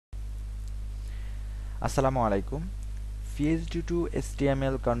আসসালামু আলাইকুম। PSD two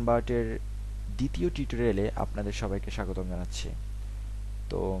HTML কনভার্টের দ্বিতীয় টিউটোরিয়ালে আপনাদের সবাইকে স্বাগতম জানাচ্ছি।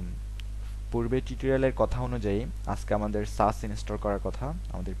 তো পূর্বের টিউটোরিয়ালের কথা অনুযায়ী আজকে আমাদের সাস ইনস্টল করার কথা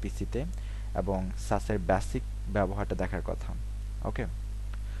আমাদের পিসিতে এবং সাসের বেসিক ব্যবহারটা দেখার কথা। ওকে,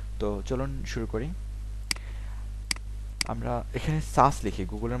 তো চলুন শুরু করি। আমরা এখানে সাস লিখি,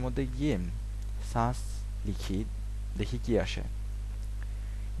 গুগলের মধ্যে গিয়ে সাস লিখি, দেখি কি আসে।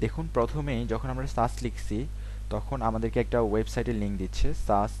 দেখুন, প্রথমেই যখন আমরা সাস লিখছি তখন আমাদেরকে একটা ওয়েবসাইটের লিঙ্ক দিচ্ছে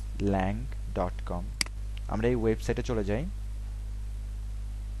saslang.com। আমরা এই ওয়েবসাইটে চলে যাই।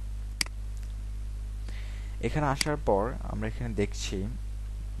 এখানে আসার পর আমরা এখানে দেখছি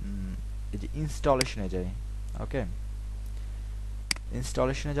এই যে ইনস্টলেশনে যাই। ওকে,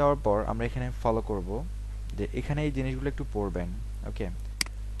 ইনস্টলেশনে যাওয়ার পর আমরা এখানে ফলো করব যে এখানে এই জিনিসগুলো একটু পড়বেন। ওকে,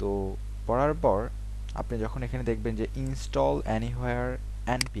 তো পড়ার পর আপনি যখন এখানে দেখবেন যে ইনস্টল এনিহোয়ার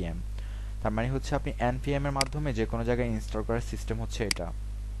npm, তার মানে হচ্ছে আপনি npm এর মাধ্যমে যে কোনো জায়গায় ইনস্টল করার সিস্টেম হচ্ছে এটা।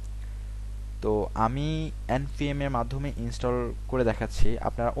 তো আমি npm এর মাধ্যমে ইনস্টল করে দেখাচ্ছি,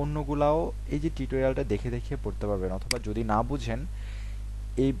 আপনারা অন্যগুলাও এই যে টিউটোরিয়ালটা দেখে দেখে পড়তে পারবেন, অথবা যদি না বুঝেন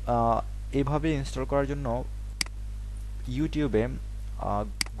এই এইভাবে ইনস্টল করার জন্য ইউটিউবে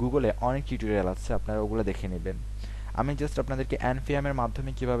গুগলে অনেক টিউটোরিয়াল আছে, আপনারা ওগুলো দেখে নেবেন। আমি জাস্ট আপনাদেরকে npm এর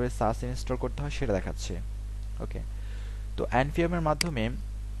মাধ্যমে কিভাবে সাস ইনস্টল করতে হয় সেটা দেখাচ্ছি। ওকে, তো npm এর মাধ্যমে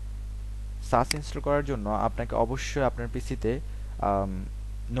সাস ইনস্টল করার জন্য আপনাকে অবশ্যই আপনার পিসিতে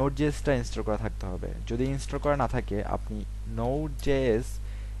নোড.js-টা ইনস্টল করা থাকতে হবে। যদি ইনস্টল করা না থাকে আপনি নোড.js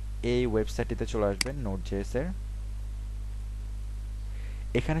এই ওয়েবসাইটটিতে চলে আসবেন। নোড.js এর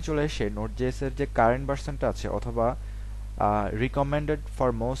এখানে চলে এসে নোড.js এর যে কারেন্ট ভার্সনটা আছে অথবা রিকমেন্ডেড ফর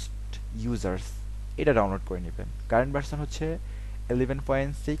মোস্ট ইউজার্স এটা ডাউনলোড করে নেবেন। কারেন্ট ভার্সন হচ্ছে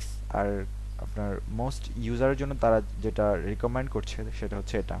 11.6 আর আপনার মোস্ট ইউজারের জন্য তারা যেটা রিকমেন্ড করছে সেটা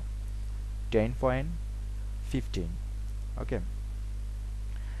হচ্ছে এটা 10.15। ওকে,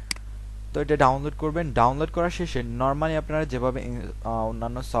 তো এটা ডাউনলোড করবেন। ডাউনলোড করার শেষে নর্মালি আপনারা যেভাবে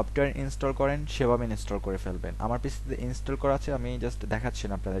অন্যান্য সফটওয়্যার ইনস্টল করেন সেভাবে ইনস্টল করে ফেলবেন। আমার পিসিতে ইনস্টল করা আছে, আমি জাস্ট দেখাচ্ছি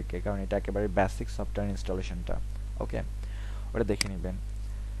না আপনাদেরকে, কারণ এটা একেবারে বেসিক সফটওয়্যার ইনস্টলেশনটা। ওকে, ওটা দেখে নেবেন।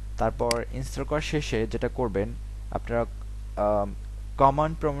 তারপর ইনস্টল করার শেষে যেটা করবেন, আপনারা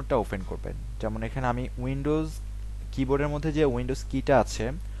কমান্ড প্রম্পটটা ওপেন করবেন। যেমন এখানে আমি উইন্ডোজ কিবোর্ডের মধ্যে যে উইন্ডোজ কিটা আছে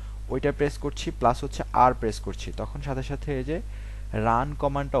ওইটা প্রেস করছি, প্লাস হচ্ছে আর প্রেস করছি, তখন সাথে সাথে এই যে রান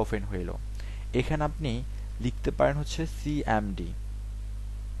কমান্ডটা ওপেন হইল। এখানে আপনি লিখতে পারেন হচ্ছে সিএমডি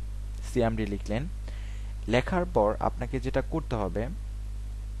লিখলেন। লেখার পর আপনাকে যেটা করতে হবে,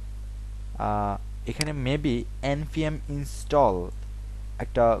 এখানে মেবি npm ইনস্টল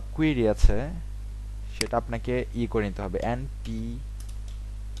একটা কুয়েরি আছে, সেটা আপনাকে করে নিতে হবে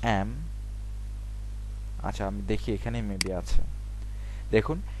npm। আচ্ছা, আমি দেখি এখানে মেবি আছে।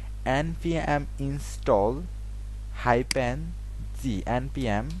 দেখুন, npm ইনস্টল হাইপেন জি,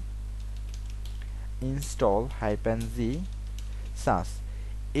 npm ইনস্টল হাইপেন জি সাস,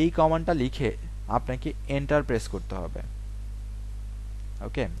 এই কমান্ডটা লিখে আপনাকে এন্টার প্রেস করতে হবে।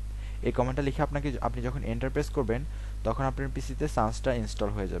 ওকে, এই কমান্ডটা লিখে আপনি যখন এন্টার প্রেস করবেন তখন আপনার পিসিতে সাসটা ইনস্টল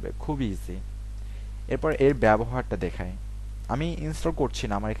হয়ে যাবে, খুব ইজি। এরপর এর ব্যবহারটা দেখাই। আমি ইনস্টল করছি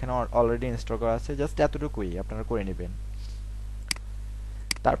না, আমার এখানে অলরেডি ইনস্টল করা আছে, জাস্ট এতটুকুই আপনারা করে নেবেন।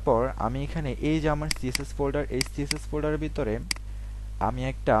 তারপর আমি এখানে এই যে আমার সিএসএস ফোল্ডার, এই সিএসএস ফোল্ডারের ভিতরে আমি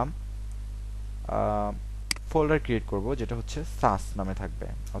একটা ফোল্ডার ক্রিয়েট করব যেটা হচ্ছে সাস নামে থাকবে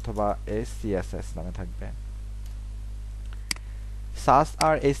অথবা SCSS নামে থাকবে। সাস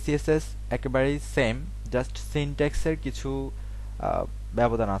আর SCSS একেবারেই সেম, জাস্ট সিনট্যাক্সের কিছু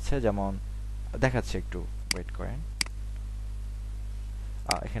ব্যবধান আছে। যেমন দেখাচ্ছে, একটু ওয়েট করেন।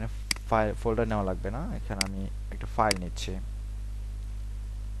 এখানে ফাইল ফোল্ডার নেওয়া লাগবে না, এখানে আমি একটা ফাইল নিচ্ছি,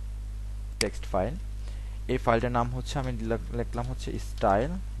 টেক্সট ফাইল। এই ফাইলটার নাম হচ্ছে, আমি লিখলাম হচ্ছে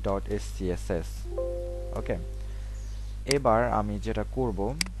style.scss। ওকে, এবার আমি যেটা করব,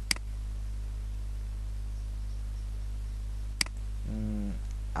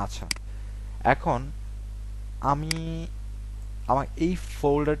 আচ্ছা, এখন আমি আমার এই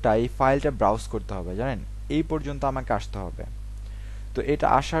ফোল্ডারটা, এই ফাইলটা ব্রাউজ করতে হবে, জানেন, এই পর্যন্ত আমাকে আসতে হবে। তো এটা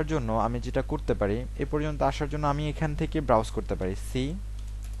আসার জন্য আমি যেটা করতে পারি, এই পর্যন্ত আসার জন্য আমি এখান থেকে ব্রাউজ করতে পারি সি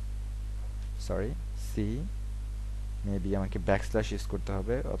মেবি আমাকে ব্যাকস্ল্যাশ ইউজ করতে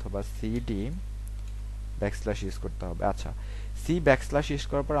হবে অথবা সিডি ব্যাকস্ল্যাশ ইউজ করতে হবে। আচ্ছা, সি ব্যাকস্ল্যাশ ইউজ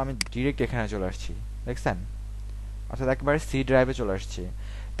করার পর আমি ডিরেক্ট এখানে চলে আসছি, দেখছেন, অর্থাৎ একেবারে সি ড্রাইভে চলে আসছি।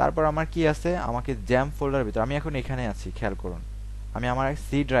 তারপর আমার কি আছে, আমাকে জ্যাম ফোল্ডারের ভিতরে, আমি এখন এখানে আছি, খেয়াল করুন, আমি আমার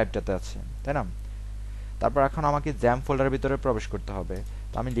সি ড্রাইভটাতে আছি, তাই না? তারপর এখন আমাকে জ্যাম ফোল্ডারের ভিতরে প্রবেশ করতে হবে।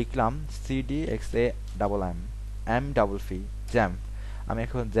 তো আমি লিখলাম cdxam জ্যাম, আমি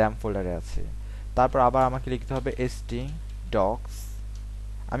এখন জ্যাম ফোল্ডারে আছি। তারপর আবার আমাকে লিখতে হবে st-docs।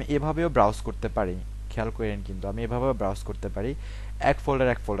 আমি এভাবেও ব্রাউজ করতে পারি, খেয়াল করেন, কিন্তু আমি এভাবেও ব্রাউজ করতে পারি এক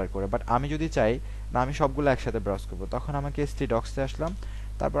ফোল্ডার করে। বাট আমি যদি চাই না আমি সবগুলো একসাথে ব্রাউজ করব, তখন আমাকে st-docs-এ আসলাম,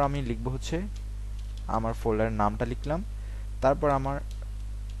 তারপর আমি লিখব হচ্ছে আমার ফোল্ডারের নামটা লিখলাম, তারপর আমার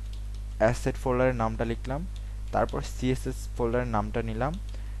অ্যাসেট ফোল্ডারের নামটা লিখলাম, তারপর css ফোল্ডারের নামটা নিলাম,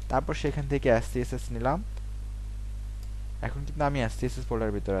 তারপর সেখান থেকে scss নিলাম। এখন কিন্তু আমি SCSS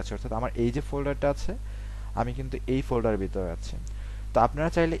ফোল্ডারের ভিতরে আছি, অর্থাৎ আমার এই যে ফোল্ডারটা আছে আমি কিন্তু এই ফোল্ডারের ভিতরে আছি। তো আপনারা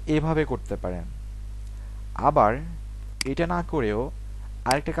চাইলে এভাবে করতে পারেন। আবার এটা না করেও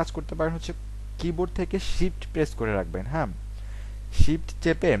আরেকটা কাজ করতে পারেন, হচ্ছে কিবোর্ড থেকে শিফট প্রেস করে রাখবেন। হ্যাঁ, শিফট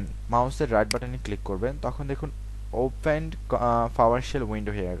চেপে মাউসের রাইট বাটনে ক্লিক করবেন, তখন দেখুন ওপেন পাওয়ারশেল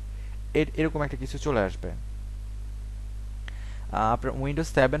উইন্ডো হেয়ার এরকম একটা কিছু চলে আসবে। আপনার উইন্ডোজ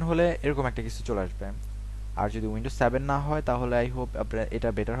 7 হলে এরকম একটা কিছু চলে আসবে। আর যদি উইন্ডোজ 7 না হয় তাহলে আই হোপ আপনার এটা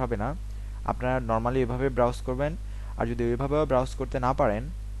বেটার হবে না, আপনারা নর্মালি এভাবে ব্রাউজ করবেন। আর যদি ওইভাবেও ব্রাউজ করতে না পারেন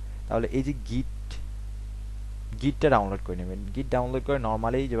তাহলে এই যে গিটটা ডাউনলোড করে নেবেন। গিট ডাউনলোড করে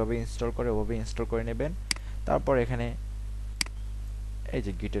নর্মালি যেভাবে ইনস্টল করে ওভাবে ইনস্টল করে নেবেন। তারপর এখানে এই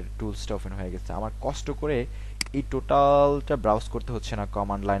যে গিটের টুলসটা ওপেন হয়ে গেছে। আমার কষ্ট করে এই টোটালটা ব্রাউজ করতে হচ্ছে না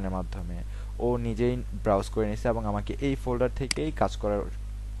কমান্ড লাইনের মাধ্যমে, ও নিজেই ব্রাউজ করে নিচ্ছে এবং আমাকে এই ফোল্ডার থেকেই কাজ করার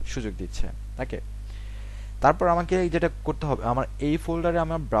সুযোগ দিচ্ছে। ওকে, তারপর আমাকে যেটা করতে হবে, আমার এই ফোল্ডারে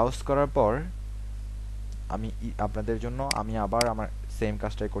আমার ব্রাউজ করার পর আমি আপনাদের জন্য আমি আবার আমার সেম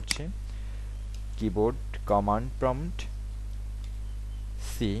কাজটাই করছি। কিবোর্ড কমান্ড প্রম্পট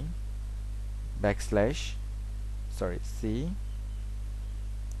সি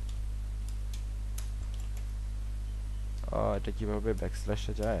এটা কিভাবে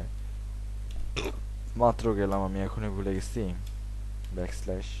ব্যাকস্ল্যাশে যায়, মাত্র গেলাম আমি, এখনই ভুলে গেছি।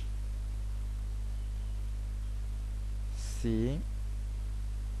 ব্যাকস্ল্যাশ সি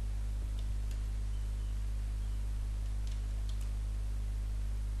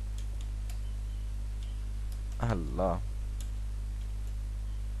আল্লাহ,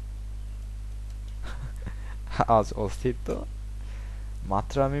 আজ অস্তিত্ব,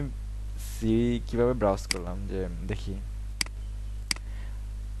 মাত্র আমি সি কিভাবে ব্রাউজ করলাম যে দেখি।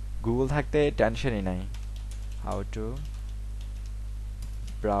 গুগল থাকতে টেনশনই নাই। How to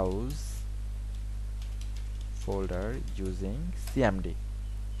browse folder using CMD,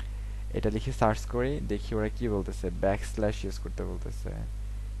 এটা লিখে সার্চ করি, দেখি ওরা কি বলতেছে, ব্যাকস্ল্যাশ ইউজ করতে বলতেছে,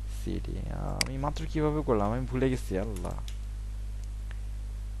 সিডি। আমি মাত্র কিভাবে করলাম আমি ভুলে গেছি, আল্লাহ।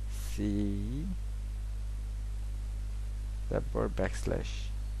 সি তারপর ব্যাকস্ল্যাশ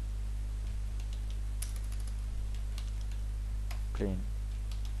ক্লিয়ার।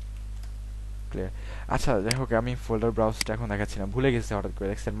 আচ্ছা যাই হোক, আমি ফোল্ডার ব্রাউজটা এখন দেখাচ্ছি না, ভুলে গেছি হঠাৎ করে,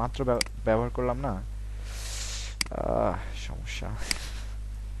 দেখছেন মাত্র ব্যবহার করলাম না, সমস্যা।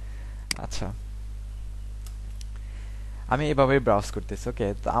 আচ্ছা, আমি এভাবে ব্রাউজ করতেছি। ওকে,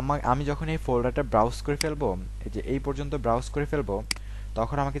 তো আমি যখন এই ফোল্ডারটা ব্রাউজ করে ফেলবো, এই যে এই পর্যন্ত ব্রাউজ করে ফেলবো,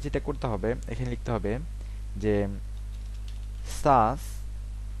 তখন আমাকে যেটা করতে হবে, এখানে লিখতে হবে যে সাস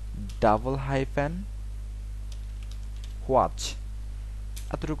ডাবল হাইফেন হোয়াচ,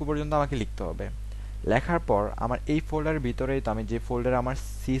 এতটুকু পর্যন্ত আমাকে লিখতে হবে। লেখার পর আমার এই ফোল্ডারের ভিতরেই তো আমি যে ফোল্ডারে আমার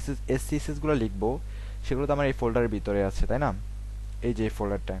SCSS গুলো লিখবো সেগুলো তো আমার এই ফোল্ডারের ভিতরে আছে, তাই না? এই যে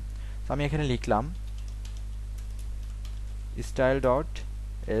ফোল্ডারটা, তো আমি এখানে লিখলাম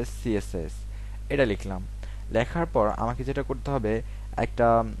style.scss, এটা লিখলাম। লেখার পর আমাকে যেটা করতে হবে, একটা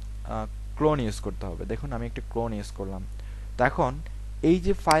ক্লোন ইউজ করতে হবে। দেখুন আমি একটা ক্লোন ইউজ করলাম। তো এখন এই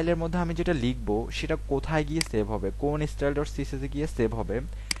যে ফাইলের মধ্যে আমি যেটা লিখবো সেটা কোথায় গিয়ে সেভ হবে, কোন style.css এ গিয়ে সেভ হবে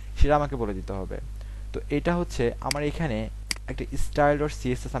সেটা আমাকে বলে দিতে হবে। তো এটা হচ্ছে আমার এখানে একটা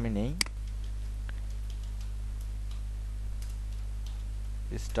style.css আমি নেই,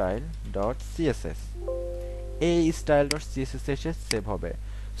 style.css, এই style.css এসে সেভ হবে।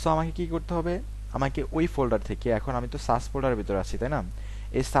 সো আমাকে কি করতে হবে, আমাকে ওই ফোল্ডার থেকে, এখন আমি তো সাস ফোল্ডারের ভিতরে আছি তাই না,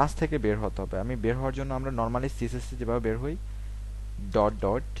 এই সাস থেকে বের হতে হবে। আমি বের হওয়ার জন্য আমরা নর্মালি সিএসএস যেভাবে বের হই, ডট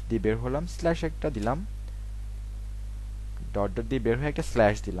ডট দিয়ে বের হলাম, স্ল্যাশ একটা দিলাম, ডট ডট দিয়ে বের হয়ে একটা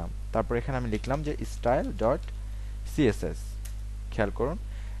স্ল্যাশ দিলাম, তারপর এখানে আমি লিখলাম যে style.css। খেয়াল করুন,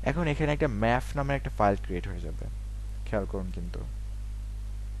 এখন এখানে একটা ম্যাপ নামের একটা ফাইল ক্রিয়েট হয়ে যাবে, খেয়াল করুন কিন্তু।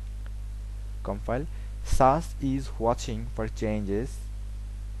 Compile, SASS is watching for changes,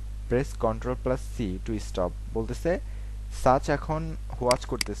 press Ctrl+C to stop, বলতেছে সার্চ এখন ওয়াচ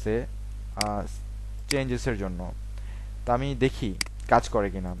করতেছে চেঞ্জেসের জন্য। তো আমি দেখি কাজ করে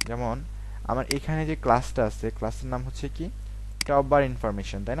কিনা। যেমন আমার এখানে যে ক্লাসটা আছে, ক্লাসের নাম হচ্ছে কি টপ বার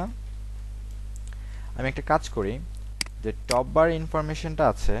ইনফরমেশন, তাই না? আমি একটা কাজ করি, যে টপ বার ইনফরমেশনটা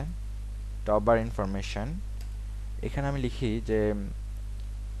আছে, টপ বার ইনফরমেশন, এখানে আমি লিখি যে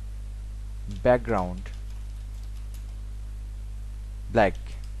ব্যাকগ্রাউন্ড ব্ল্যাক,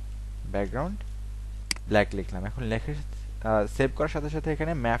 ব্যাকগ্রাউন্ড ব্ল্যাক লিখলাম। এখন লেখে সেভ করার সাথে সাথে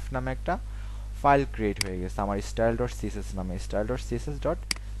এখানে ম্যাপ নামে একটা ফাইল ক্রিয়েট হয়ে গেছে আমার স্টাইল ডট সিএসএস নামে, style dot CSS dot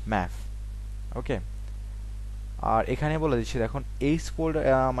map. ওকে, আর এখানে বলে দিচ্ছি দেখুন এই ফোল্ডার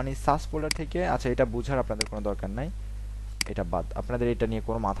মানে সাস ফোল্ডার থেকে, আচ্ছা এটা বোঝার আপনাদের কোনো দরকার নাই, এটা বাদ, আপনাদের এটা নিয়ে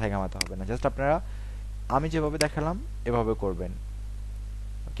কোনো মাথায় ঘামাতে হবে না, জাস্ট আপনারা আমি যেভাবে দেখালাম এভাবে করবেন।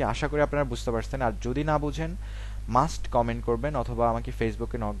 ওকে, আশা করি আপনারা বুঝতে পারছেন। আর যদি না বুঝেন মাস্ট কমেন্ট করবেন অথবা আমাকে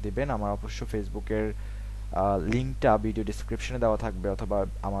ফেসবুকে নক দিবেন। আমার অবশ্য ফেসবুকের লিঙ্কটা ভিডিও ডিসক্রিপশনে দেওয়া থাকবে, অথবা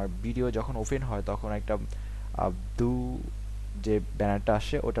আমার ভিডিও যখন ওপেন হয় তখন একটা ব্লু যে ব্যানারটা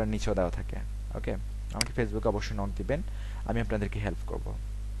আসে ওটার নিচেও দেওয়া থাকে। ওকে, আমাকে ফেসবুকে অবশ্যই নক দিবেন, আমি আপনাদেরকে হেল্প করব।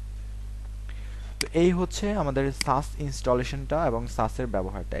 তো এই হচ্ছে আমাদের সাস ইনস্টলেশনটা এবং সাসের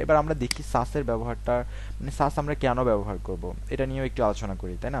ব্যবহারটা। এবার আমরা দেখি সাসের ব্যবহারটা, মানে সাস আমরা কেন ব্যবহার করব এটা নিয়েও একটু আলোচনা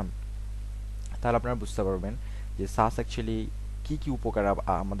করি, তাই না? তাহলে আপনারা বুঝতে পারবেন যে সাস অ্যাকচুয়ালি কি কি উপকার,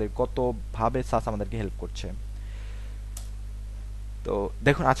 আমাদের কতভাবে সাস আমাদেরকে হেল্প করছে। তো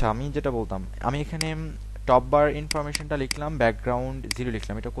দেখুন, আচ্ছা আমি যেটা বলতাম, আমি এখানে টপ বার ইনফরমেশনটা লিখলাম, ব্যাকগ্রাউন্ড 0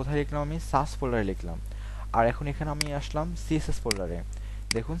 লিখলাম, এটা কোথায় লিখলাম? আমি সাস ফোল্ডারে লিখলাম। আর এখন এখানে আমি আসলাম সিএসএস ফোল্ডারে।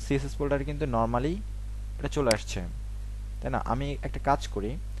 দেখুন সিএসএস ফোল্ডারে কিন্তু নর্মালি এটা চলে আসছে, তাই না? আমি একটা কাজ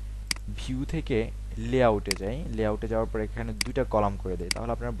করি, ভিউ থেকে লেআউটে যাই, লেআউটে যাওয়ার পর এখানে দুইটা কলাম করে দেই,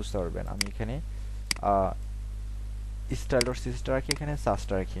 তাহলে আপনারা বুঝতে পারবেন। আমি এখানে স্টাইল ডট সিএসএসটা রাখি, এখানে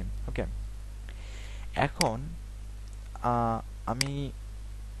সাসটা রাখি। ওকে, এখন আমি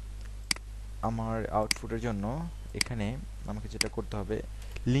আমার আউটপুটের জন্য এখানে আমাকে যেটা করতে হবে,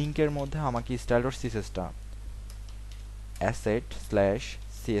 লিঙ্কের মধ্যে আমাকে style dot সিএসএসটা asset slash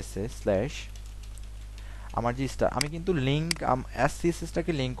CSS slash আমার যে আমি কিন্তু লিঙ্ক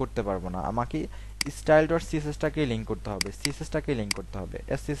সিএসএসটাকে লিঙ্ক করতে পারবো না, আমাকে স্টাইল ডট সিএসএসটাকে লিঙ্ক করতে হবে, সিএসএসটাকে লিঙ্ক করতে হবে।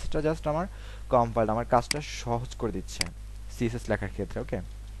 সিএসএসটা জাস্ট আমার কম্পাইল, আমার কাজটা সহজ করে দিচ্ছে সিএসএস লেখার ক্ষেত্রে। ওকে,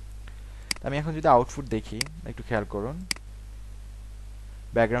 আমি এখন যদি আউটপুট দেখি একটু খেয়াল করুন,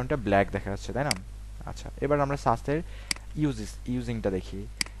 ব্যাকগ্রাউন্ডটা ব্ল্যাক দেখা যাচ্ছে, তাই না? আচ্ছা, এবার আমরা সাসের ইউজিংটা দেখি।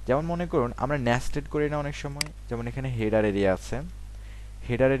 যেমন মনে করুন আমরা নেস্টেড করি না অনেক সময়, যেমন এখানে হেডার এরিয়া আছে,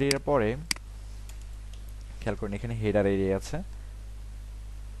 হেডার এরিয়ার পরে খেয়াল করুন এখানে হেডার এরিয়া আছে,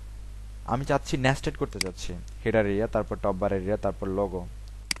 আমি চাচ্ছি নেস্টেড করতে চাচ্ছি, হেডার এরিয়া তারপর টপ বার এরিয়া তারপর লোগো,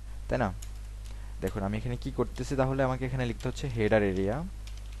 তাই না? দেখুন আমি এখানে কি করতেছি, তাহলে আমাকে এখানে লিখতে হচ্ছে হেডার এরিয়া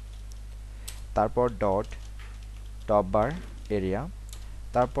তারপর ডট টপ বার এরিয়া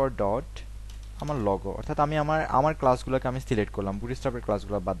তারপর ডট আমার লগো, অর্থাৎ আমি আমার ক্লাসগুলোকে আমি সিলেক্ট করলাম, বুটস্ট্র্যাপের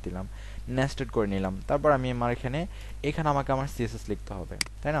ক্লাসগুলো বাদ দিলাম, নেস্টেড করে নিলাম, তারপর আমি আমার এখানে আমাকে আমার সিএসএস লিখতে হবে,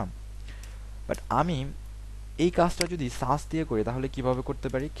 তাই না? বাট আমি এই কাজটা যদি সাস দিয়ে করি তাহলে কিভাবে করতে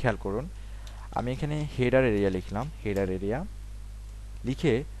পারি খেয়াল করুন, আমি এখানে হেডার এরিয়া লিখলাম, হেডার এরিয়া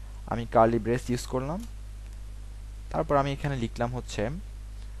লিখে আমি কার্লি ব্রেস ইউজ করলাম, তারপর আমি এখানে লিখলাম হচ্ছে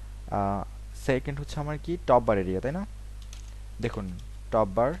সেকেন্ড হচ্ছে আমার কি টপ বার এরিয়া, তাই না? দেখুন টপ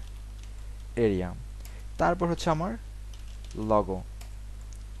বার এরিয়া, তারপর হচ্ছে আমার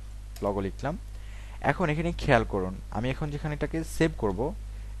লগো লিখলাম। এখন এখানে খেয়াল করুন, আমি এখন যেখানে এটাকে সেভ করব,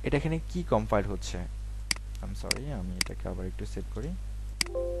 এটা এখানে কি কম্পাইল হচ্ছে, সরি আমি এটাকে আবার একটু সেভ করি,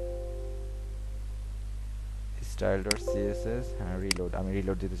 style.css, হ্যাঁ রিলোড, আমি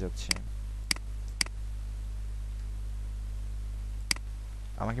রিলোড দিতে চাচ্ছি,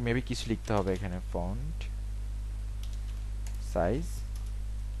 আমাকে মেবি কিছু লিখতে হবে এখানে, ফন্ট সাইজ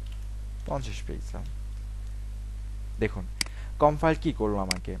 50 পিক্সেল। দেখুন কম্পাইল কি করলো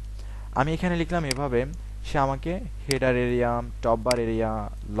আমাকে, আমি এখানে লিখলাম এভাবে, সে আমাকে হেডার এরিয়া টপ বার এরিয়া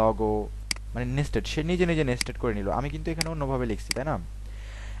লগো মানে নেস্টেড, সে নিজে নিজে নেস্টেড করে নিল, আমি কিন্তু এখানে অন্যভাবে লিখছি, তাই না?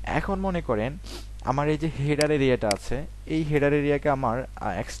 এখন মনে করেন আমার এই যে হেডার এরিয়াটা আছে, এই হেডার এরিয়াকে আমার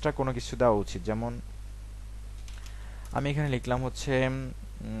এক্সট্রা কোনো কিছু দেওয়া উচিত, যেমন আমি এখানে লিখলাম হচ্ছে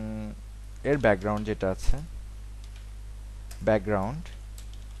এর ব্যাকগ্রাউন্ড যেটা আছে, ব্যাকগ্রাউন্ড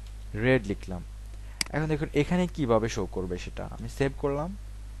রেড লিখলাম। এখন দেখুন এখানে কিভাবে শো করবে সেটা, আমি সেভ করলাম,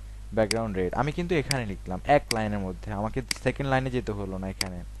 ব্যাকগ্রাউন্ড রেড, আমি কিন্তু এখানে লিখলাম এক লাইনের মধ্যে, আমাকে সেকেন্ড লাইনে যেতে হলো না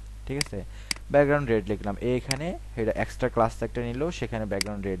এখানে, ঠিক আছে? ব্যাকগ্রাউন্ড রেড লিখলাম, এখানে এটা এক্সট্রা ক্লাস একটা নিল, সেখানে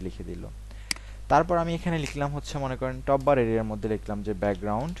ব্যাকগ্রাউন্ড রেড লিখে দিল। তারপর আমি এখানে লিখলাম হচ্ছে মনে করেন টপ বার এরিয়ার মধ্যে লিখলাম যে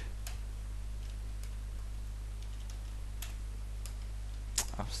ব্যাকগ্রাউন্ড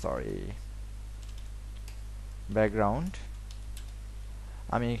সরি ব্যাকগ্রাউন্ড,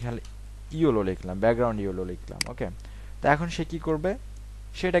 আমি এখানে ইয়েলো লিখলাম, ব্যাকগ্রাউন্ড ইয়েলো লিখলাম। ওকে, তো এখন সে কি করবে,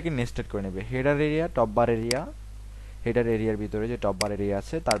 সেটাকে নেস্টেড করে নেবে, হেডার এরিয়া টপ বার এরিয়া, হেডার এরিয়ার ভিতরে যে টপ বার এরিয়া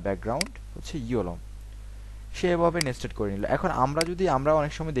আছে তার ব্যাকগ্রাউন্ড হচ্ছে ইয়েলো, সে এভাবে নেস্টেড করে নিল। এখন আমরা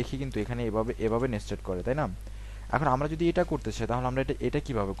অনেক সময় দেখি কিন্তু এখানে এভাবে নেস্টেড করে, তাই না? এখন আমরা যদি এটা করতে চাই তাহলে আমরা এটা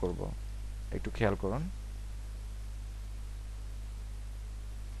কিভাবে করব, একটু খেয়াল করুন,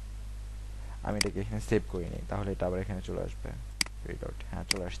 আমি এটাকে এখানে সেভ করে নিই, তাহলে এটা আবার এখানে চলে আসবে। রিড আউট, হ্যাঁ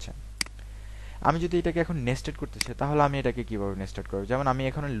চলে আসছে। আমি যদি এটাকে এখন নেস্টেড করতে চাই, তাহলে আমি এটাকে কিভাবে নেস্টেড করব? যেমন আমি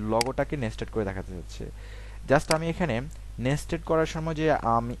এখানে লগোটাকে নেস্টেড করে দেখাতে চাচ্ছি, জাস্ট আমি এখানে নেস্টেড করার সময় যে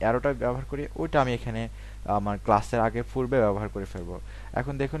আমি অ্যারোটা ব্যবহার করি, ওইটা আমি এখানে আমার ক্লাসের আগে পূর্বে ব্যবহার করে ফেলবো।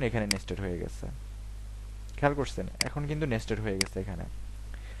 এখন দেখুন এখানে নেস্টেড হয়ে গেছে, খেয়াল করছেন? এখন কিন্তু নেস্টেড হয়ে গেছে এখানে।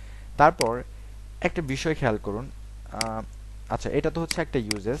 তারপর একটা বিষয় খেয়াল করুন, আচ্ছা এটা তো হচ্ছে একটা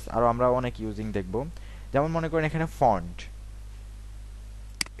ইউজেস, আর আমরা অনেক ইউজিং দেখব। যেমন মনে করেন এখানে ফন্ট,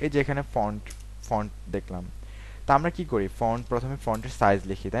 এই যে এখানে ফন্ট ফন্ট দেখলাম, তা আমরা কি করি? প্রথমে ফন্টের সাইজ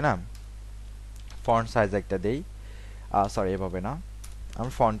লিখি, তাই না? ফন্ট সাইজ একটা দেই, সরি এভাবে না,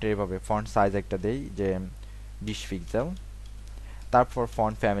 আমরা এভাবে ফন্ট সাইজ একটা দেই যে 20 পিক্সেল। তারপর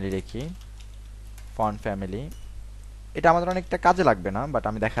ফন্ট ফ্যামিলি লিখি, ফন্ট ফ্যামিলি, এটা আমাদের অনেকটা কাজে লাগবে না, বাট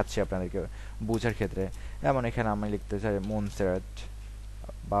আমি দেখাচ্ছি আপনাদেরকে বোঝার ক্ষেত্রে। যেমন এখানে আমি লিখতে চাই মনসেরাট,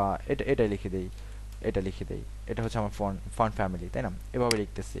 বা এটাই লিখে দেই, এটা লিখে দেই, এটা হচ্ছে আমার ফন্ট ফ্যামিলি, তাই না? এভাবে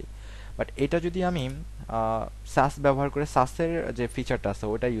লিখতেছি। বাট এটা যদি আমি সাস ব্যবহার করে সাসের যে ফিচারটা আছে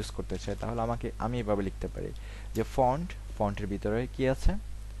ওটা ইউজ করতে চাই, তাহলে আমি এভাবে লিখতে পারি যে ফন্টের ভিতরে কি আছে?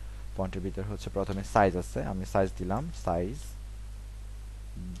 ফন্টের ভিতরে হচ্ছে প্রথমে সাইজ আছে, আমি সাইজ দিলাম, সাইজ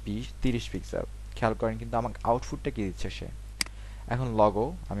 30 পিক্সেল। খেয়াল করেন কিন্তু আমাকে আউটপুটটা কি দিচ্ছে সে। এখন লগো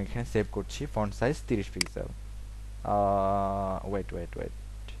আমি এখানে সেভ করছি, font size 30 pixel. Wait wait wait,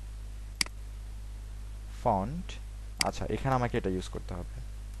 font, আচ্ছা এখানে আমাকে এটা ইউজ করতে হবে,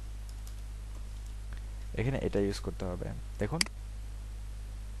 এখানে এটা ইউজ করতে হবে। দেখুন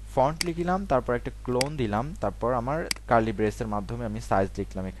ফন্ট লিখলাম, তারপর একটা ক্লোন দিলাম, তারপর আমার কার্লি ব্রেসের মাধ্যমে আমি সাইজ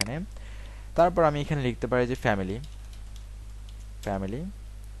লিখলাম এখানে। তারপর আমি এখানে লিখতে পারি যে ফ্যামিলি, ফ্যামিলি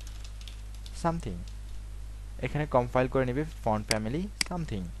সামথিং, এখানে কম্পাইল করে নিবে ফন্ট ফ্যামিলি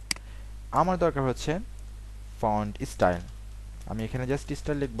সামথিং। আমার দরকার হচ্ছে ফন্ট স্টাইল, আমি এখানে জাস্ট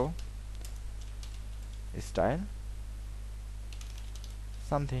স্টাইল লিখব, স্টাইল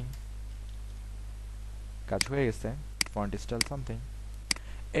সামথিং, কাজ হয়ে গেছে, ফন্ট স্টাইল সামথিং।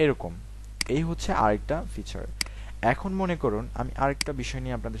 এরকম, এই হচ্ছে আরেকটা ফিচার। এখন মনে করুন আমি আরেকটা বিষয়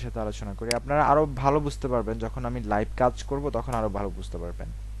নিয়ে আপনাদের সাথে আলোচনা করি, আপনারা আরো ভালো বুঝতে পারবেন যখন আমি লাইভ কাজ করব, তখন আরো ভালো বুঝতে পারবেন।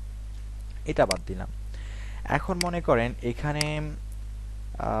 এটা বাদ দিলাম। এখন মনে করেন এখানে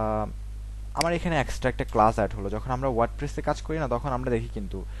আমার এখানে এক্সট্রা একটা ক্লাস অ্যাড হলো। যখন আমরা ওয়ার্ডপ্রেসে কাজ করি না, তখন আমরা দেখি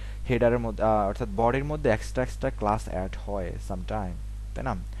কিন্তু হেডারের মধ্যে অর্থাৎ বডির মধ্যে এক্সট্রা ক্লাস অ্যাড হয় সামটাইম, তাই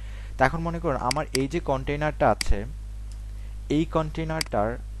না? তা এখন মনে করুন আমার এই যে কন্টেইনারটা আছে, এই কন্টেইনারটার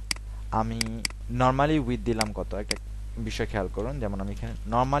আমি নরমালি উইথ দিলাম কত, একটা বিষয় খেয়াল করুন। যেমন আমি এখানে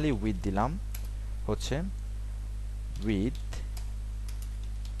নরমালি উইথ দিলাম হচ্ছে উইথ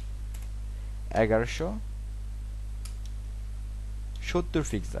 1170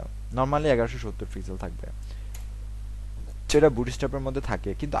 পিক্সেল, নরমালি 1170 পিক্সেল থাকবে, যেটা বুটস্ট্র্যাপের মধ্যে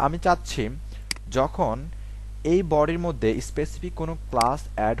থাকে। কিন্তু আমি চাচ্ছি যখন এই বডির মধ্যে স্পেসিফিক কোনো ক্লাস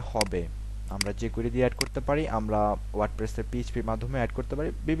অ্যাড হবে, আমরা যে কোয়েরি দিয়ে অ্যাড করতে পারি, আমরা ওয়ার্ডপ্রেসের পিএইচপির মাধ্যমে অ্যাড করতে পারি,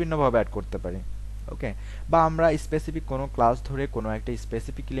 বিভিন্নভাবে অ্যাড করতে পারি, ওকে? বা আমরা স্পেসিফিক কোনো ক্লাস ধরে কোনো একটা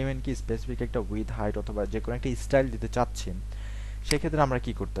স্পেসিফিক এলিমেন্টকে স্পেসিফিক একটা উইথ হাইট অথবা যে কোনো একটা স্টাইল দিতে চাচ্ছি, সেক্ষেত্রে আমরা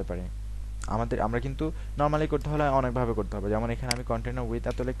কি করতে পারি? আমরা কিন্তু নর্মালি করতে হলে অনেকভাবে করতে হবে। যেমন এখানে আমি কন্টেইনার উইথ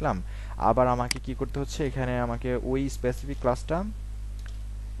এত লিখলাম, আবার আমাকে কি করতে হচ্ছে, এখানে আমাকে ওই স্পেসিফিক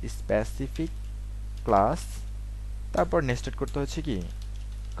ক্লাস তারপর নেস্টেড করতে হচ্ছে কি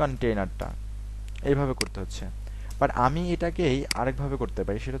কন্টেইনারটা, এইভাবে করতে হচ্ছে। বাট আমি এটাকেই আরেকভাবে করতে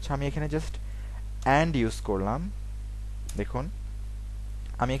পারি, সেটা হচ্ছে আমি এখানে জাস্ট অ্যান্ড ইউজ করলাম। দেখুন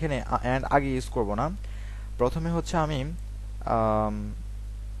আমি এখানে অ্যান্ড আগে ইউজ করব না, প্রথমে হচ্ছে আমি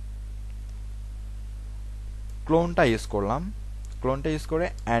ক্লোনটা ইউজ করলাম, ক্লোনটা ইউজ করে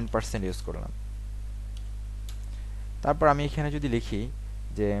অ্যান্ড পার্সেন্ট ইউজ করলাম। তারপর আমি এখানে যদি লিখি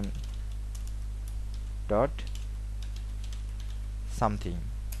যে ডট সামথিং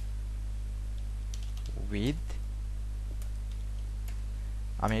উইথ,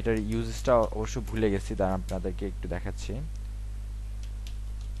 আমি এটার ইউজটা অবশ্য ভুলে গেছি, তার আপনাদেরকে একটু দেখাচ্ছি,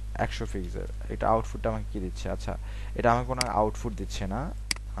 100 পিক্সেল। এটা আউটপুটটা আমাকে কি দিচ্ছে? আচ্ছা এটা আমাকে কোনো আউটপুট দিচ্ছে না।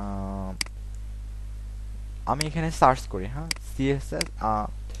 আমি এখানে সার্চ করি, হ্যাঁ, সিএসএস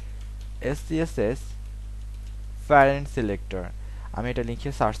SCSS প্যারেন্ট সিলেক্টর, আমি এটা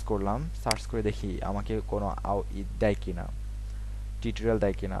লিখে সার্চ করলাম, সার্চ করে দেখি আমাকে কোনো দেয় কিনা, টিউটোরিয়াল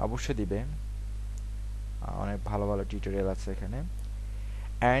দেয় কিনা। অবশ্যই দিবে, অনেক ভালো ভালো টিউটোরিয়াল আছে এখানে।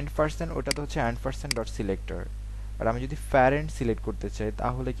 অ্যান্ড পার্সেন্ট, ওটা তো হচ্ছে অ্যান্ড পার্সেন্ট ডট সিলেক্টর। আর আমি যদি প্যারেন্ট সিলেক্ট করতে চাই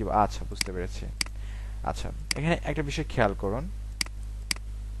তাহলে কি? আচ্ছা বুঝতে পেরেছি। আচ্ছা এখানে একটা বিষয় খেয়াল করুন,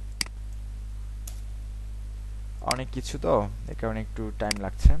 অনেক কিছু তো, এ কারণে একটু টাইম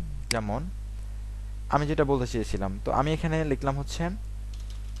লাগছে। যেমন আমি যেটা বলতে চেয়েছিলাম, তো আমি এখানে লিখলাম হচ্ছে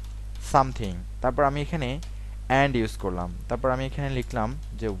সামথিং, তারপর আমি এখানে অ্যান্ড ইউজ করলাম, তারপর আমি এখানে লিখলাম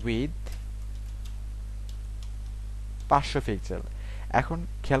যে উইথ 500 পিক্সেল। এখন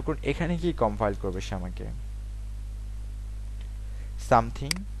খেয়াল করুন এখানে কি কম্পাইল করবে সে আমাকে,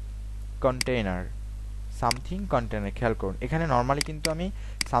 সামথিং কন্টেইনার, সামথিং কন্টেইনার। খেয়াল করুন এখানে নর্মালি কিন্তু আমি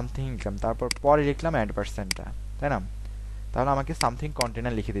সামথিং লিখলাম, তারপর পরে লিখলাম %, তাই না? তাহলে আমাকে সামথিং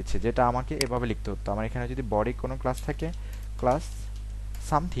কন্টেইনার লিখে দিচ্ছে, যেটা আমাকে এভাবে লিখতে হতো। আমার এখানে যদি বডি কোনো ক্লাস থাকে, ক্লাস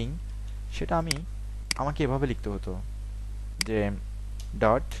সামথিং, সেটা আমাকে এভাবে লিখতে হতো যে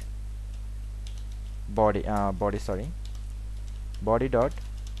dot body body dot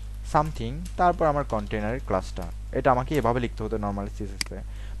something, তারপর আমার কন্টেইনারের ক্লাসটা, এটা আমাকে এভাবে লিখতে হতো নর্মালি সিএসএসে।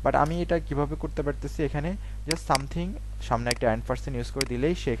 বাট আমি এটা কিভাবে করতে পারতেছি, এখানে জাস্ট সামথিং সামনে একটা %, ইউজ করে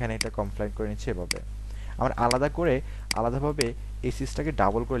দিলেই সে এখানে এটা কমপ্লাইন করে নিচ্ছে এভাবে। আমার আলাদাভাবে এই সিসটাকে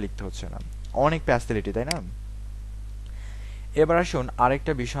ডাবল করে লিখতে হচ্ছে না। অনেক ফ্যাসিলিটি, তাই না? এবার আসুন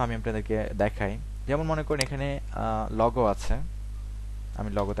আরেকটা বিষয় আমি আপনাদেরকে দেখাই। যেমন মনে করুন এখানে লগো আছে, আমি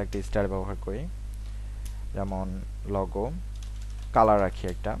লগোতে একটা স্টার ব্যবহার করি, যেমন লগো কালার রাখি,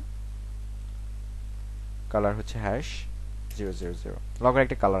 একটা কালার হচ্ছে #000, লগোর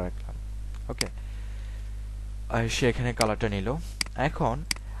একটা কালার রাখলাম। ওকে, আর সে এখানে কালারটা নিল। এখন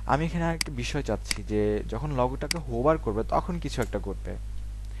আমি এখানে একটা বিষয় চাচ্ছি যে যখন লগোটাকে হোভার করবে তখন কিছু একটা করবে।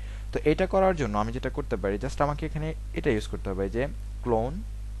 তো এটা করার জন্য আমি যেটা করতে পারি, জাস্ট আমাকে এখানে এটা ইউজ করতে হবে যে ক্লোন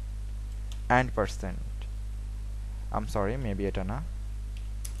 %, আম সরি মেবি এটা না,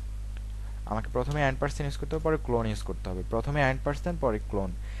 আমাকে প্রথমে %, ইউজ করতে হবে, পরে ক্লোন ইউজ করতে হবে। প্রথমে %, পরে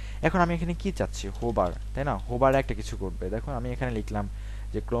ক্লোন। এখন আমি এখানে কি চাচ্ছি, হোবার, তাই না? হোবার একটা কিছু করবে। দেখুন আমি এখানে লিখলাম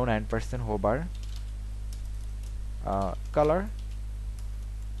যে ক্লোন %, হোবার কালার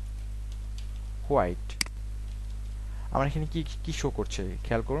হোয়াইট। আমার এখানে কি কি শো করছে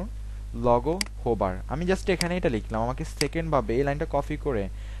খেয়াল করুন, লগো হোবার। আমি জাস্ট এখানে এটা লিখলাম, আমাকে সেকেন্ড ভাবে এই লাইনটা কপি করে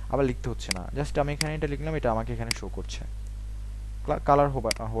আবার লিখতে হচ্ছে না, জাস্ট আমি এখানে এটা লিখলাম, এটা আমাকে এখানে শো করছে, কালার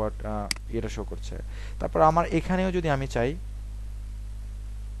হোয়াট এটা শো করছে। তারপর আমার এখানেও যদি আমি চাই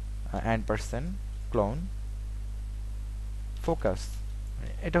 %, ক্লোন ফোকাস,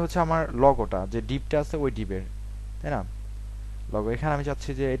 এটা হচ্ছে আমার লগোটা যে ডিপটা আছে ওই ডিপের, তাই না? লগো এখানে আমি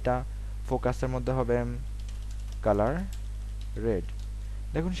চাচ্ছি যে এটা ফোকাসের মধ্যে হবে কালার রেড।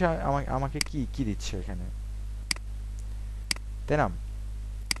 দেখুন সে আমাকে কি কি দিচ্ছে এখানে, তাই না?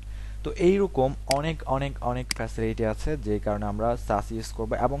 তো এইরকম অনেক অনেক অনেক ফ্যাসিলিটি আছে, যে কারণে আমরা সাস ইউজ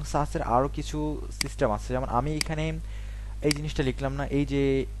করবো। এবং সাসের আরও কিছু সিস্টেম আছে, যেমন আমি এখানে এই জিনিসটা লিখলাম না, এই যে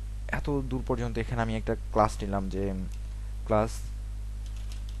এত দূর পর্যন্ত এখানে আমি একটা ক্লাস নিলাম, যে ক্লাস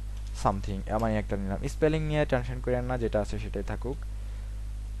সামথিং আমি একটা নিলাম, স্পেলিং নিয়ে টেনশন করেন না, যেটা আছে সেটাই থাকুক।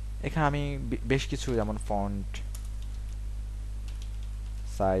 এখানে আমি বেশ কিছু, যেমন font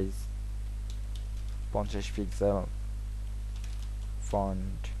size 50 pixel,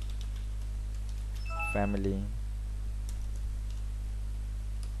 font family,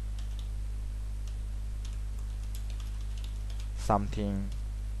 something,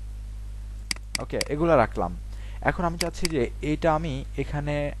 ওকে, এগুলো রাখলাম। এখন আমি চাচ্ছি যে এইটা আমি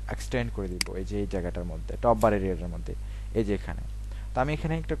এখানে এক্সটেন্ড করে দিব, এই যে এই জায়গাটার মধ্যে, টপ বার এরিয়াটার মধ্যে, এই যে এখানে। তো আমি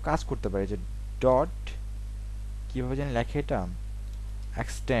এখানে একটা কাজ করতে পারি যে ডট, কীভাবে জানি লেখে এটা,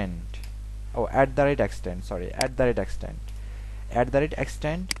 এক্সটেন্ড, @extend, সরি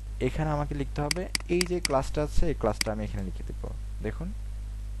 @extend, এখানে আমাকে লিখতে হবে এই যে ক্লাসটা আছে, এই ক্লাসটা আমি এখানে লিখে দেব। দেখুন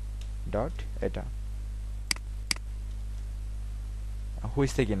ডট, এটা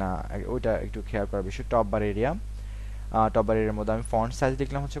হয়েছে কিনা ওইটা একটু খেয়াল করার বিষয়। টপ বার এরিয়ার মধ্যে আমি ফন্ট সাইজ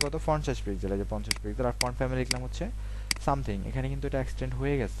লিখলাম হচ্ছে কত, ফন্ট সাইজ পিক্সেল, যে 50 পিক্সেল, আর ফন্ট ফ্যামিলি লিখলাম হচ্ছে সামথিং। এখানে কিন্তু এটা এক্সটেন্ড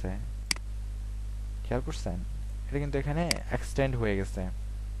হয়ে গেছে, খেয়াল করছেন? এটা কিন্তু এখানে এক্সটেন্ড হয়ে গেছে।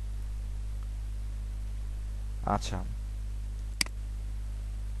 আচ্ছা,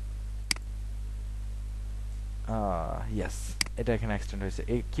 ইয়েস, এটা এখানে এক্সটেন্ড হয়েছে।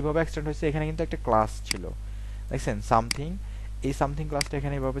 কিভাবে এক্সটেন্ড হয়েছে, এখানে কিন্তু একটা ক্লাস ছিল, দেখছেন সামথিং, এই সামথিং ক্লাসটা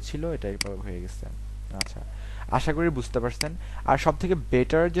এখানে এভাবে ছিল, এটা এভাবে হয়ে গেছে। আচ্ছা, আশা করি বুঝতে পারছেন। আর সব থেকে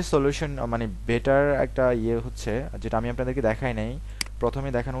বেটার যে সলিউশন, মানে বেটার একটা ইয়ে হচ্ছে, যেটা আমি আপনাদেরকে দেখাই নাই, প্রথমে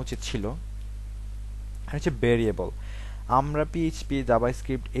দেখানো উচিত ছিল, হচ্ছে ভেরিয়েবল। আমরা পিএইচপি,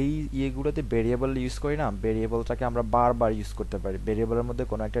 জাভাস্ক্রিপ্ট এই ইয়েগুলোতে ভেরিয়েবল ইউজ করি না, ভেরিয়েবলটাকে আমরা বারবার ইউজ করতে পারি। ভেরিয়েবলের মধ্যে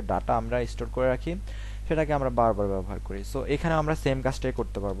কোনো একটা ডাটা আমরা স্টোর করে রাখি, সেটাকে আমরা বারবার ব্যবহার করি। সো এখানে আমরা সেম কাজটাই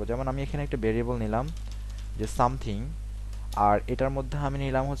করতে পারবো। যেমন আমি এখানে একটা ভেরিয়েবল নিলাম যে সামথিং, আর এটার মধ্যে আমি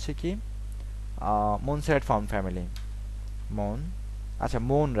নিলাম হচ্ছে কি মনসেরাট ফন্ট ফ্যামিলি,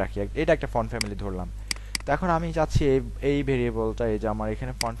 মন রাখি, এটা একটা ফন্ট ফ্যামিলি ধরলাম। তো এখন আমি চাচ্ছি এই ভেরিয়েবলটা, এই যে আমার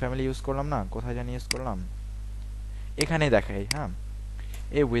এখানে ফন্ট ফ্যামিলি ইউজ করলাম না, কোথায় জানি ইউজ করলাম, এখানে দেখাই, হ্যাঁ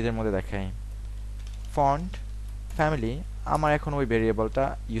এই উইথের মধ্যে দেখাই ফন্ট ফ্যামিলি আমার এখন ওই ভেরিয়েবলটা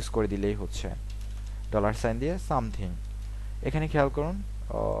ইউজ করে দিলেই হচ্ছে, ডলার সাইন দিয়ে সামথিং। এখানে খেয়াল করুন,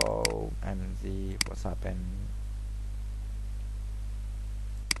 এমজি হোয়াটসঅ্যাপ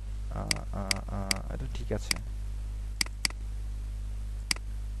এটা ঠিক আছে।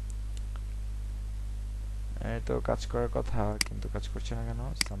 তো কাজ করার কথা কিন্তু কাজ করছে না কেন?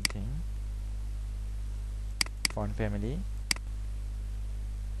 Something font family.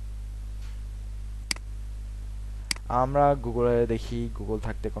 আমরা গুগলে দেখি, গুগল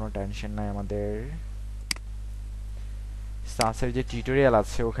থাকতে কোনো টেনশন নাই আমাদের। সাসের যে টিউটোরিয়াল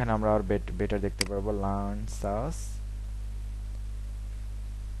আছে ওখানে আমরা আর বেটার দেখতে পারবো, লার্ন সাস।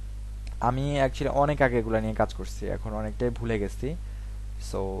 আমি অ্যাকচুয়ালি অনেক আগে এগুলো নিয়ে কাজ করছি, এখন অনেকটাই ভুলে গেছি,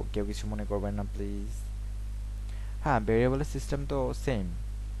 সো কেউ কিছু মনে করবেন না প্লিজ। হ্যাঁ, ভেরিয়েবলের সিস্টেম তো সেম,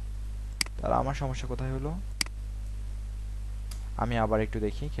 তাহলে আমার সমস্যা কোথায় হলো? আমি আবার একটু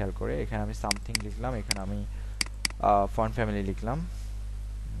দেখি খেয়াল করে, এখানে আমি সামথিং লিখলাম, এখানে আমি ফন্ট ফ্যামিলি লিখলাম,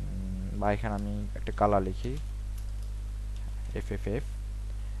 বা এখানে আমি একটা কালার লিখি এফ।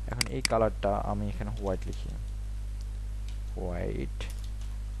 এখন এই কালারটা আমি এখানে হোয়াইট লিখি, হোয়াইট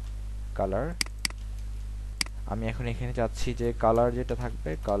কালার। আমি এখন এখানে চাচ্ছি যে কালার যেটা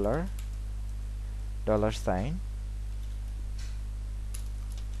থাকবে, colour dollar sign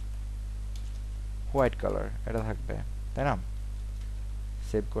white colour এটা থাকবে, তাই না?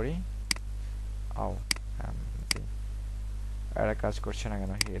 সেভ করি। আও এটা কাজ করছে না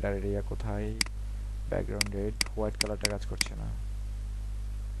কেন? হেডার এরিয়া কোথায়? ব্যাকগ্রাউন্ড রেড, হোয়াইট কালারটা কাজ করছে না।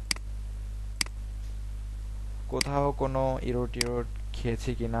 কোথাও কোনো ইরোড টিরোড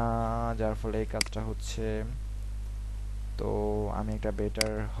খেয়েছি কিনা যার ফলে এই কাজটা হচ্ছে। তো আমি একটা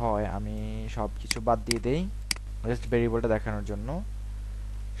বেটার হয় আমি সব কিছু বাদ দিয়ে দেই, জাস্ট ভেরিয়েবলটা দেখানোর জন্য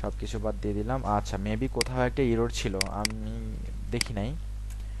সব কিছু বাদ দিয়ে দিলাম। আচ্ছা, মেবি কোথাও একটা ইরোড ছিল, আমি দেখি নাই।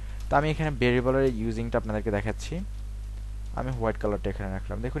 তো আমি এখানে ভেরিয়েবলের ইউজিংটা আপনাদেরকে দেখাচ্ছি। আমি হোয়াইট কালারটা এখানে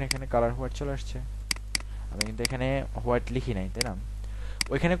রাখলাম, দেখুন এখানে কালার হোয়াইট চলে আসছে। আমি কিন্তু এখানে হোয়াইট লিখি নাই, তাই না?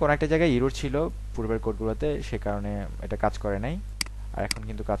 ওইখানে কোনো একটা জায়গায় ইরোর ছিল পূর্বের কোডগুলোতে, সে কারণে এটা কাজ করে নাই, আর এখন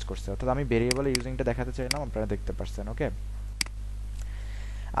কিন্তু কাজ করছে। অর্থাৎ আমি ভেরিয়েবলের ইউজিংটা দেখাতে চাইলাম, আপনারা দেখতে পাচ্ছেন। ওকে,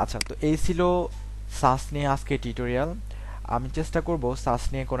 আচ্ছা, তো এই ছিল সাস নিয়ে আজকে টিউটোরিয়াল। আমি চেষ্টা করব সাস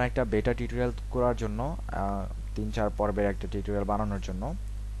নিয়ে কোনো একটা বেটা টিউটোরিয়াল করার জন্য, 3-4 পর্বের একটা টিউটোরিয়াল বানানোর জন্য।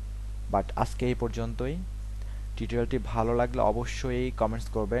 বাট আজকে এই পর্যন্তই। টিউটোরিয়ালটি ভালো লাগলে অবশ্যই কমেন্টস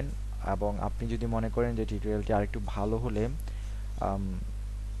করবেন, এবং আপনি যদি মনে করেন যে টিউটোরিয়ালটি আরেকটু ভালো হলে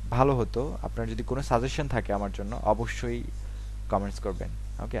ভালো হতো, আপনার যদি কোনো সাজেশন থাকে আমার জন্য অবশ্যই কমেন্টস করবেন।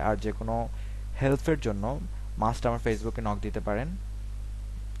 ওকে, আর যে কোনো হেল্পের জন্য মাস্ট আমার ফেসবুকে নক দিতে পারেন,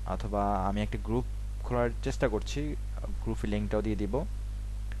 অথবা আমি একটা গ্রুপ খোলার চেষ্টা করছি, গ্রুপের লিঙ্কটাও দিয়ে দিব।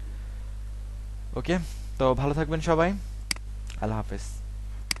 ওকে, তো ভালো থাকবেন সবাই, আল্লাহ হাফেজ।